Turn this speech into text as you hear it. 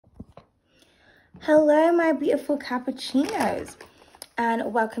Hello, my beautiful cappuccinos,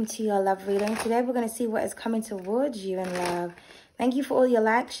 and welcome to your love reading. Today, we're going to see what is coming towards you in love. Thank you for all your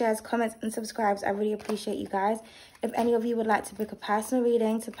likes, shares, comments, and subscribes. I really appreciate you guys. If any of you would like to book a personal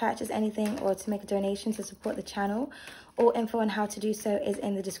reading, to purchase anything, or to make a donation to support the channel, all info on how to do so is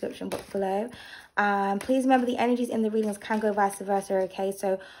in the description box below. Please remember the energies in the readings can go vice versa, okay?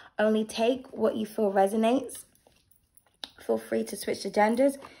 So only take what you feel resonates. Feel free to switch the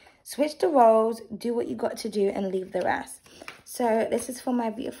genders. Switch the roles, do what you got to do, and leave the rest. So this is for my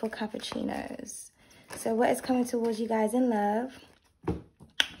beautiful cappuccinos. So what is coming towards you guys in love?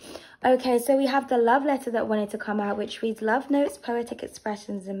 Okay, so we have the love letter that wanted to come out, which reads love notes, poetic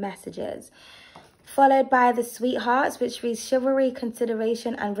expressions, and messages. Followed by the sweethearts, which reads chivalry,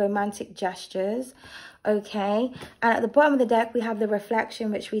 consideration, and romantic gestures. Okay, and at the bottom of the deck, we have the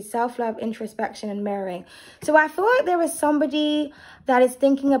reflection, which reads self-love, introspection, and mirroring. So I feel like there is somebody that is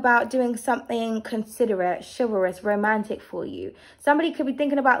thinking about doing something considerate, chivalrous, romantic for you. Somebody could be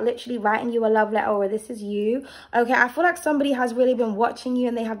thinking about literally writing you a love letter, or this is you. Okay, I feel like somebody has really been watching you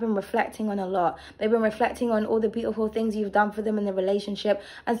and they have been reflecting on a lot. They've been reflecting on all the beautiful things you've done for them in the relationship.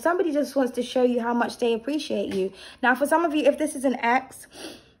 And somebody just wants to show you how much they appreciate you. Now, for some of you, if this is an ex,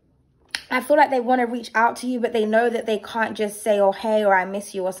 I feel like they want to reach out to you, but they know that they can't just say, oh, hey, or I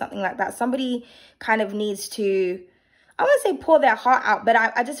miss you or something like that. Somebody kind of needs to, I wouldn't say pour their heart out, but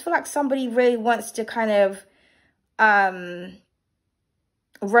I just feel like somebody really wants to kind of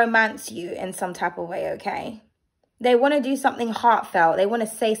romance you in some type of way, okay? They want to do something heartfelt. They want to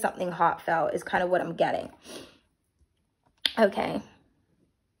say something heartfelt is kind of what I'm getting. Okay.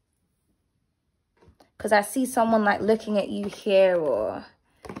 Because I see someone like looking at you here, or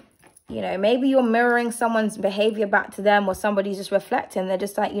you know, maybe you're mirroring someone's behavior back to them, or somebody's just reflecting. They're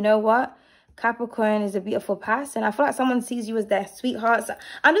just like, you know what? Capricorn is a beautiful person. I feel like someone sees you as their sweetheart. So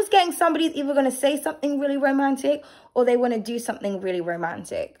I'm just getting somebody's either going to say something really romantic, or they want to do something really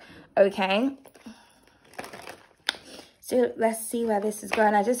romantic. Okay? So let's see where this is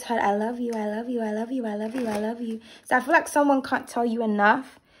going. I just heard, I love you, I love you, I love you, I love you, I love you. So I feel like someone can't tell you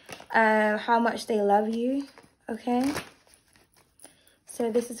enough how much they love you. Okay? So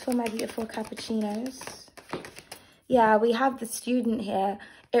this is for my beautiful cappuccinos. Yeah, we have the student here.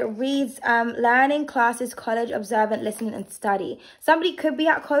 It reads, learning, classes, college, observant, listening, and study. Somebody could be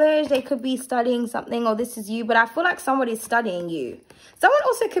at college. They could be studying something, or this is you. But I feel like somebody's studying you. Someone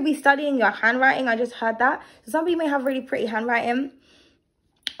also could be studying your handwriting. I just heard that. So somebody may have really pretty handwriting.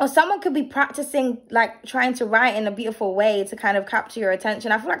 Or someone could be practicing, like, trying to write in a beautiful way to kind of capture your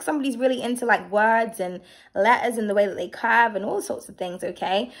attention. I feel like somebody's really into, like, words and letters and the way that they curve and all sorts of things,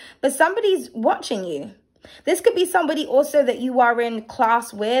 okay? But somebody's watching you. This could be somebody also that you are in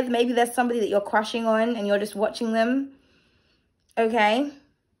class with. Maybe there's somebody that you're crushing on and you're just watching them, okay?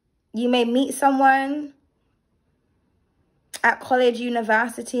 You may meet someone at college,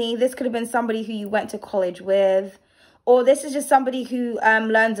 university. This could have been somebody who you went to college with. Or this is just somebody who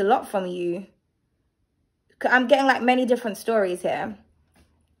learns a lot from you. I'm getting like many different stories here.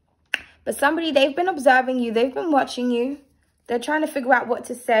 But somebody, they've been observing you. They've been watching you. They're trying to figure out what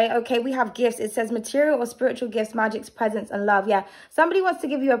to say. Okay, we have gifts. It says material or spiritual gifts, magics, presents, and love. Yeah, somebody wants to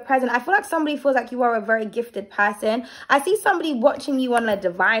give you a present. I feel like somebody feels like you are a very gifted person. I see somebody watching you on a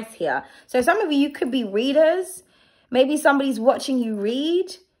device here. So some of you could be readers. Maybe somebody's watching you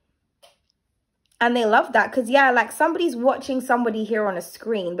read. And they love that because, yeah, like somebody's watching somebody here on a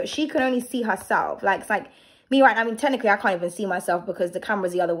screen, but she can only see herself. Like, it's like me, right? I mean, technically, I can't even see myself because the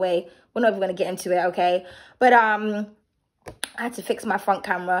camera's the other way. We're not even going to get into it, okay? But I had to fix my front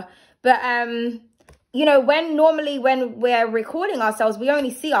camera. But, you know, normally when we're recording ourselves, we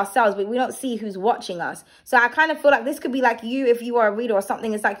only see ourselves, but we don't see who's watching us. So I kind of feel like this could be like you if you are a reader or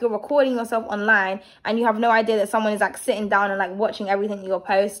something. It's like you're recording yourself online and you have no idea that someone is like sitting down and like watching everything you're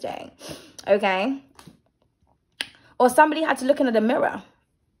posting. Okay? Or somebody had to look into the mirror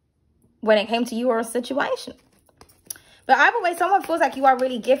when it came to you or a situation. But either way, someone feels like you are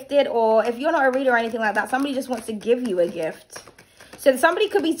really gifted, or if you're not a reader or anything like that, somebody just wants to give you a gift. So somebody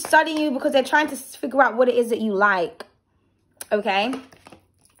could be studying you because they're trying to figure out what it is that you like. Okay?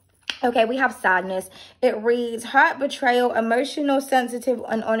 Okay, we have sadness. It reads hurt, betrayal, emotional, sensitive,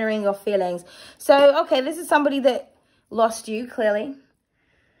 and honoring your feelings. So, okay, this is somebody that lost you, clearly.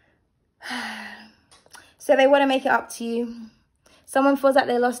 So they want to make it up to you. Someone feels like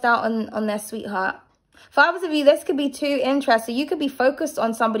they lost out on their sweetheart. For others of you, this could be two interests. So you could be focused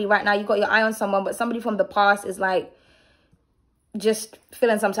on somebody right now. You've got your eye on someone, but somebody from the past is like just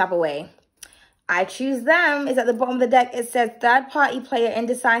feeling some type of way. I choose them. It's at the bottom of the deck. It says third party player,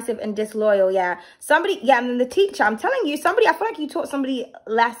 indecisive and disloyal. Yeah. Somebody, yeah, and then the teacher. I'm telling you, somebody, I feel like you taught somebody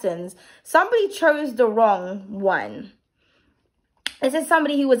lessons. Somebody chose the wrong one. This is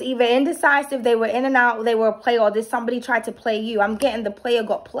somebody who was either indecisive, they were in and out, they were a player, or this somebody tried to play you. I'm getting the player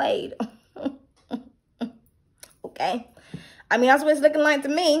got played. Okay. I mean, that's what it's looking like to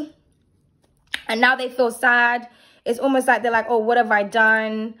me. And now they feel sad. It's almost like they're like, oh, what have I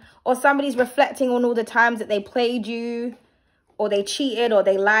done? Or somebody's reflecting on all the times that they played you, or they cheated, or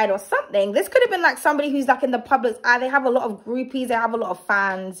they lied, or something. This could have been like somebody who's like in the public's eye. They have a lot of groupies. They have a lot of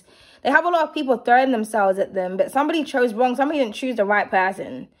fans. They have a lot of people throwing themselves at them. But somebody chose wrong. Somebody didn't choose the right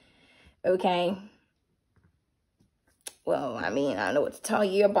person. Okay. Well, I mean, I don't know what to tell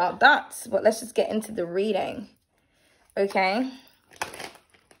you about that. But let's just get into the reading. Okay.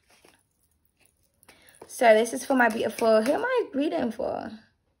 So this is for my beautiful, who am I reading for?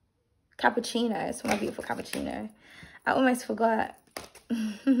 Cappuccino. It's for my beautiful cappuccino. I almost forgot.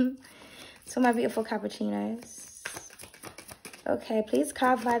 It's for my beautiful cappuccinos. Okay, please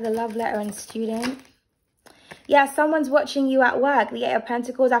clarify the love letter and student. Yeah, someone's watching you at work. The Eight of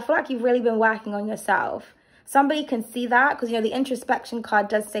Pentacles. I feel like you've really been working on yourself. Somebody can see that because, you know, the introspection card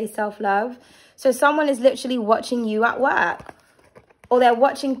does say self-love. So someone is literally watching you at work. Or they're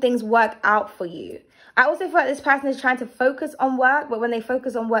watching things work out for you. I also feel like this person is trying to focus on work, but when they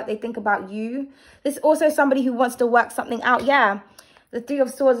focus on work, they think about you. This is also somebody who wants to work something out. Yeah, the Three of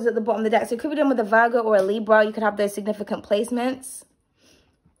Swords is at the bottom of the deck. So it could be done with a Virgo or a Libra. You could have those significant placements.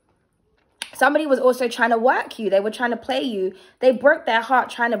 Somebody was also trying to work you. They were trying to play you. They broke their heart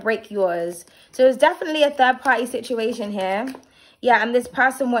trying to break yours. So it's definitely a third-party situation here. Yeah, and this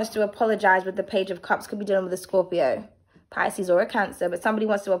person wants to apologize with the Page of Cups. Could be dealing with a Scorpio, Pisces, or a Cancer. But somebody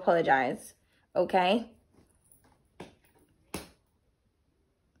wants to apologize. Okay.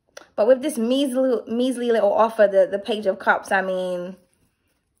 But with this measly little offer, the Page of Cups, I mean,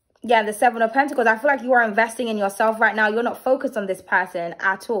 yeah, the Seven of Pentacles, I feel like you are investing in yourself right now. You're not focused on this person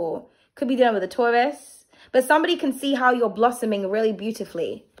at all. Could be dealing with a Taurus. But somebody can see how you're blossoming really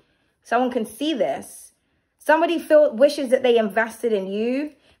beautifully. Someone can see this. Somebody wishes that they invested in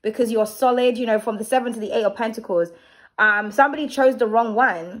you because you're solid, you know, from the 7 to the 8 of Pentacles. Somebody chose the wrong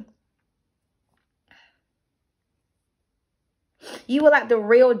one. You were like the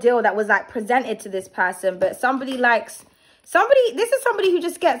real deal that was like presented to this person, but somebody likes this is somebody who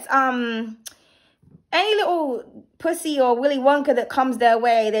just gets any little pussy or Willy Wonka that comes their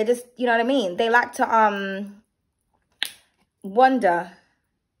way. They just, you know what I mean, they like to wonder.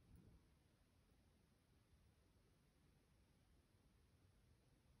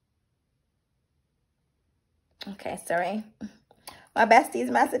 Okay, sorry. My bestie's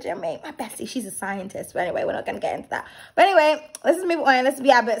messaging me. My bestie, she's a scientist. But anyway, we're not going to get into that. But anyway, let's just move on.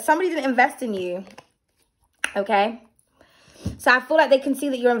 But somebody didn't invest in you. Okay? So I feel like they can see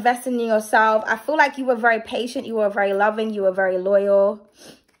that you're investing in yourself. I feel like you were very patient. You were very loving. You were very loyal.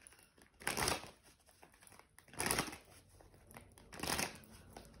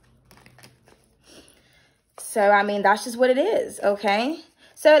 So, I mean, that's just what it is. Okay?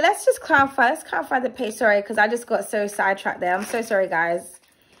 So let's just clarify. Let's clarify the page. Sorry, because I just got so sidetracked there. I'm so sorry, guys.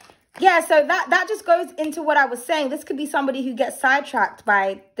 Yeah, so that just goes into what I was saying. This could be somebody who gets sidetracked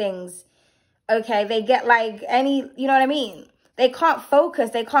by things. Okay, they get like you know what I mean? They can't focus.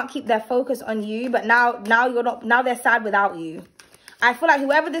 They can't keep their focus on you. But now you're not. Now they're sad without you. I feel like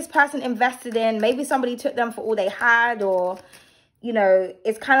whoever this person invested in, maybe somebody took them for all they had, or, you know,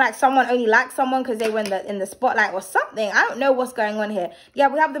 it's kind of like someone only liked someone because they were in the spotlight or something. I don't know what's going on here. Yeah,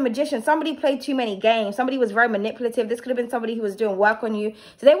 we have the Magician. Somebody played too many games. Somebody was very manipulative. This could have been somebody who was doing work on you.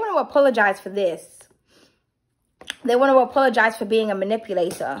 So they want to apologize for this. They want to apologize for being a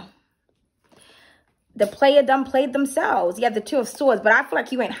manipulator. The player done played themselves. You have the Two of Swords, but I feel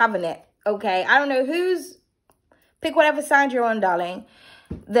like you ain't having it. Okay, I don't know who's... Pick whatever side you're on, darling.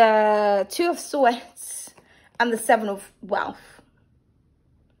 The Two of Swords and the Seven of Wealth.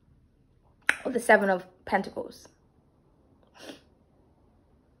 Or the Seven of Pentacles.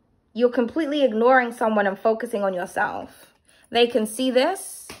 You're completely ignoring someone and focusing on yourself. They can see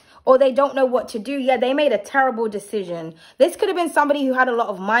this, or they don't know what to do. Yeah, they made a terrible decision. This could have been somebody who had a lot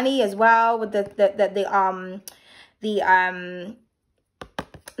of money as well, with the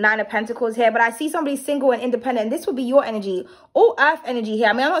Nine of Pentacles here. But I see somebody single and independent. And this would be your energy. All earth energy here.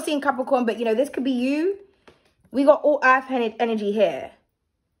 I mean, I'm not seeing Capricorn, but, you know, this could be you. We got all earth energy here.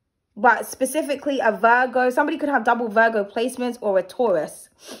 But specifically a Virgo. Somebody could have double Virgo placements or a Taurus.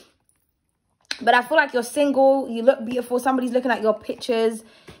 But I feel like you're single, you look beautiful, somebody's looking at your pictures.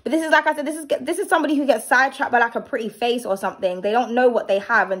 But this is, like I said, this is somebody who gets sidetracked by like a pretty face or something. They don't know what they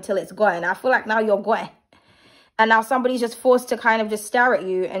have until it's gone. I feel like now you're gone. And now somebody's just forced to kind of just stare at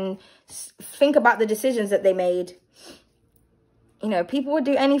you and think about the decisions that they made. You know, people would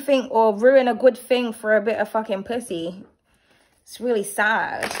do anything or ruin a good thing for a bit of fucking pussy. It's really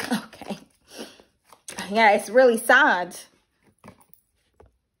sad. Okay. Yeah, it's really sad.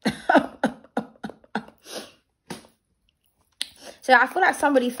 So I feel like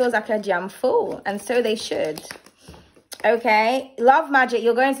somebody feels like a jam fool, and so they should. Okay, love magic.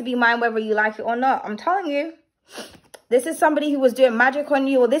 You're going to be mine whether you like it or not. I'm telling you. This is somebody who was doing magic on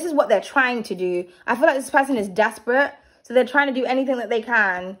you, or this is what they're trying to do. I feel like this person is desperate, so they're trying to do anything that they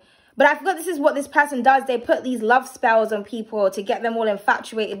can. But I feel like this is what this person does. They put these love spells on people to get them all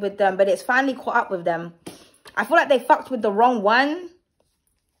infatuated with them, but it's finally caught up with them. I feel like they fucked with the wrong one.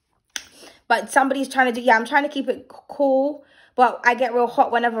 But somebody's trying to do, yeah, I'm trying to keep it cool. But I get real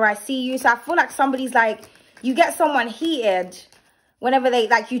hot whenever I see you. So I feel like somebody's like, you get someone heated whenever they,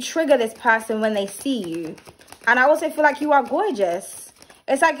 like, you trigger this person when they see you. And I also feel like you are gorgeous.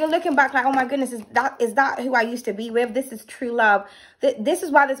 It's like you're looking back like, oh my goodness, is that who I used to be with? This is true love. This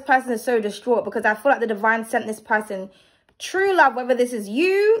is why this person is so distraught, because I feel like the divine sent this person true love, whether this is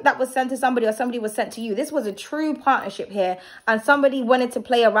you that was sent to somebody or somebody was sent to you. This was a true partnership here. And somebody wanted to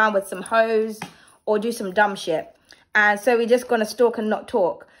play around with some hoes or do some dumb shit. And so we're just going to stalk and not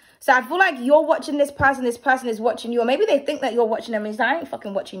talk. So I feel like you're watching this person is watching you. Or maybe they think that you're watching them. And I ain't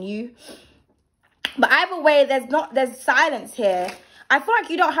fucking watching you. But either way, there's silence here. I feel like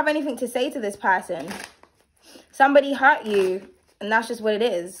you don't have anything to say to this person. Somebody hurt you. And that's just what it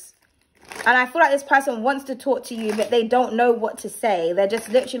is. And I feel like this person wants to talk to you, but they don't know what to say. They're just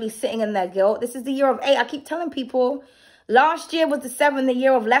literally sitting in their guilt. This is the year of 8. I keep telling people, last year was the 7, the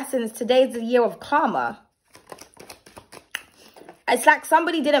year of lessons. Today's the year of karma. It's like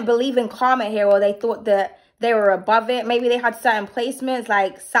somebody didn't believe in karma here, or they thought that they were above it. Maybe they had certain placements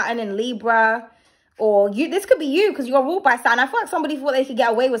like Saturn in Libra, or you. This could be you because you're ruled by Saturn. I feel like somebody thought they could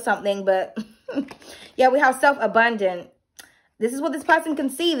get away with something, but yeah, we have self-abundant. This is what this person can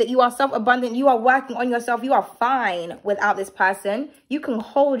see, that you are self-abundant. You are working on yourself. You are fine without this person. You can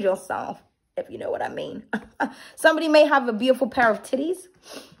hold yourself, if you know what I mean. Somebody may have a beautiful pair of titties.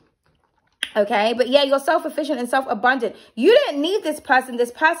 Okay, but yeah, you're self-efficient and self-abundant. You didn't need this person.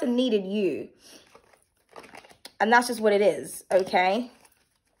 This person needed you. And that's just what it is, okay?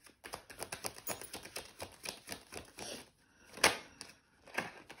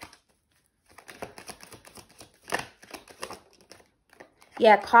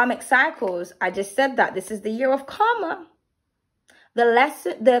 Yeah, karmic cycles. I just said that. This is the year of karma.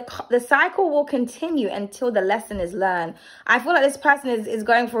 The cycle will continue until the lesson is learned. I feel like this person is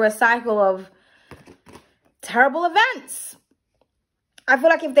going for a cycle of terrible events. I feel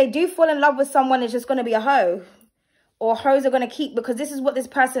like if they do fall in love with someone, it's just going to be a hoe. Or hoes are going to keep, because this is what this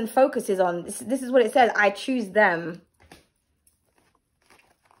person focuses on. This is what it says. I choose them.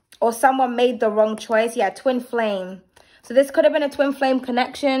 Or someone made the wrong choice. Yeah, twin flame. So this could have been a twin flame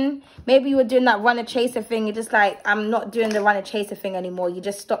connection. Maybe you were doing that runner chaser thing. You're just like, I'm not doing the runner chaser thing anymore. You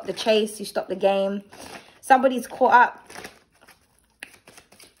just stop the chase. You stop the game. Somebody's caught up.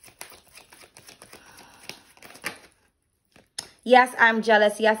 Yes, I'm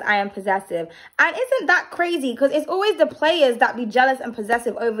jealous. Yes, I am possessive. And isn't that crazy? Because it's always the players that be jealous and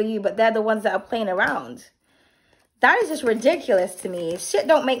possessive over you, but they're the ones that are playing around. That is just ridiculous to me. Shit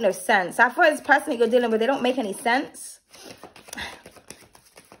don't make no sense. I feel like this person that you're dealing with, they don't make any sense.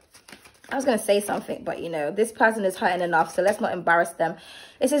 I was going to say something, but, you know, this person is hurting enough, so let's not embarrass them.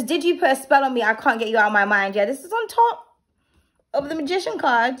 It says, did you put a spell on me? I can't get you out of my mind. Yeah, this is on top of the Magician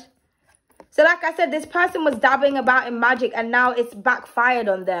card. So, like I said, this person was dabbling about in magic, and now it's backfired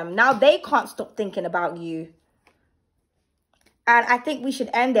on them. Now they can't stop thinking about you. And I think we should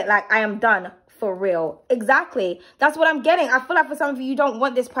end it like, I am done. For real. Exactly. That's what I'm getting. I feel like for some of you, you don't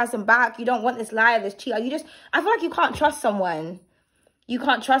want this person back. You don't want this liar, this cheater. I feel like you can't trust someone. You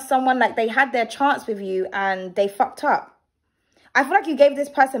can't trust someone. Like, they had their chance with you and they fucked up. I feel like you gave this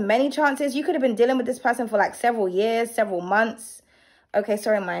person many chances. You could have been dealing with this person for like several years, several months. Okay,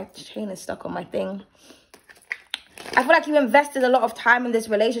 sorry, my chain is stuck on my thing. I feel like you invested a lot of time in this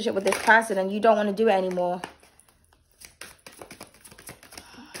relationship with this person and you don't want to do it anymore.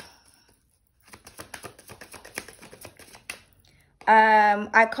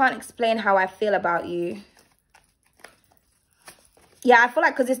 I can't explain how I feel about you. Yeah, I feel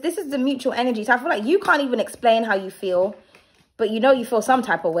like because this is the mutual energy. So I feel like you can't even explain how you feel. But you know you feel some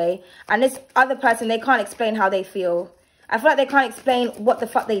type of way. And this other person, they can't explain how they feel. I feel like they can't explain what the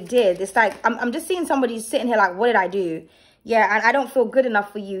fuck they did. It's like, I'm just seeing somebody sitting here like, what did I do? Yeah, and I don't feel good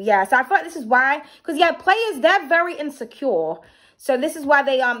enough for you. Yeah, so I feel like this is why, because yeah, players, they're very insecure. So this is why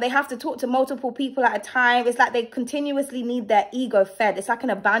they have to talk to multiple people at a time. It's like they continuously need their ego fed. It's like an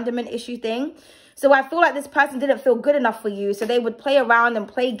abandonment issue thing. So I feel like this person didn't feel good enough for you. So they would play around and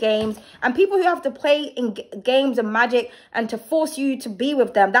play games. And people who have to play in games and magic and to force you to be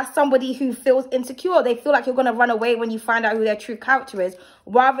with them, that's somebody who feels insecure. They feel like you're going to run away when you find out who their true character is,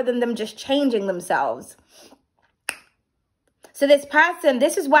 rather than them just changing themselves. So this person,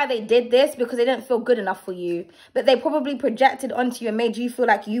 this is why they did this, because they didn't feel good enough for you. But they probably projected onto you and made you feel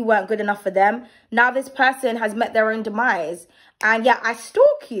like you weren't good enough for them. Now this person has met their own demise. And yeah, I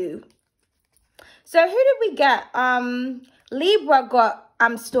stalk you. So who did we get? Libra got,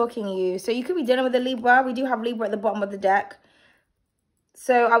 I'm stalking you. So you could be dealing with a Libra. We do have Libra at the bottom of the deck.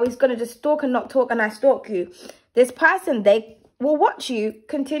 So I was going to just stalk and not talk, and I stalk you. This person, they will watch you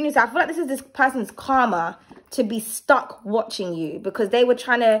continuously. I feel like this is this person's karma to be stuck watching you, because they were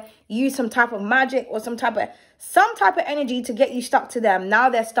trying to use some type of magic or some type of energy to get you stuck to them. Now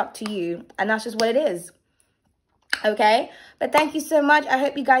they're stuck to you, and that's just what it is. Okay, but thank you so much. I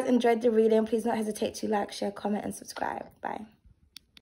hope you guys enjoyed the reading. Please don't hesitate to like, share, comment, and subscribe. Bye.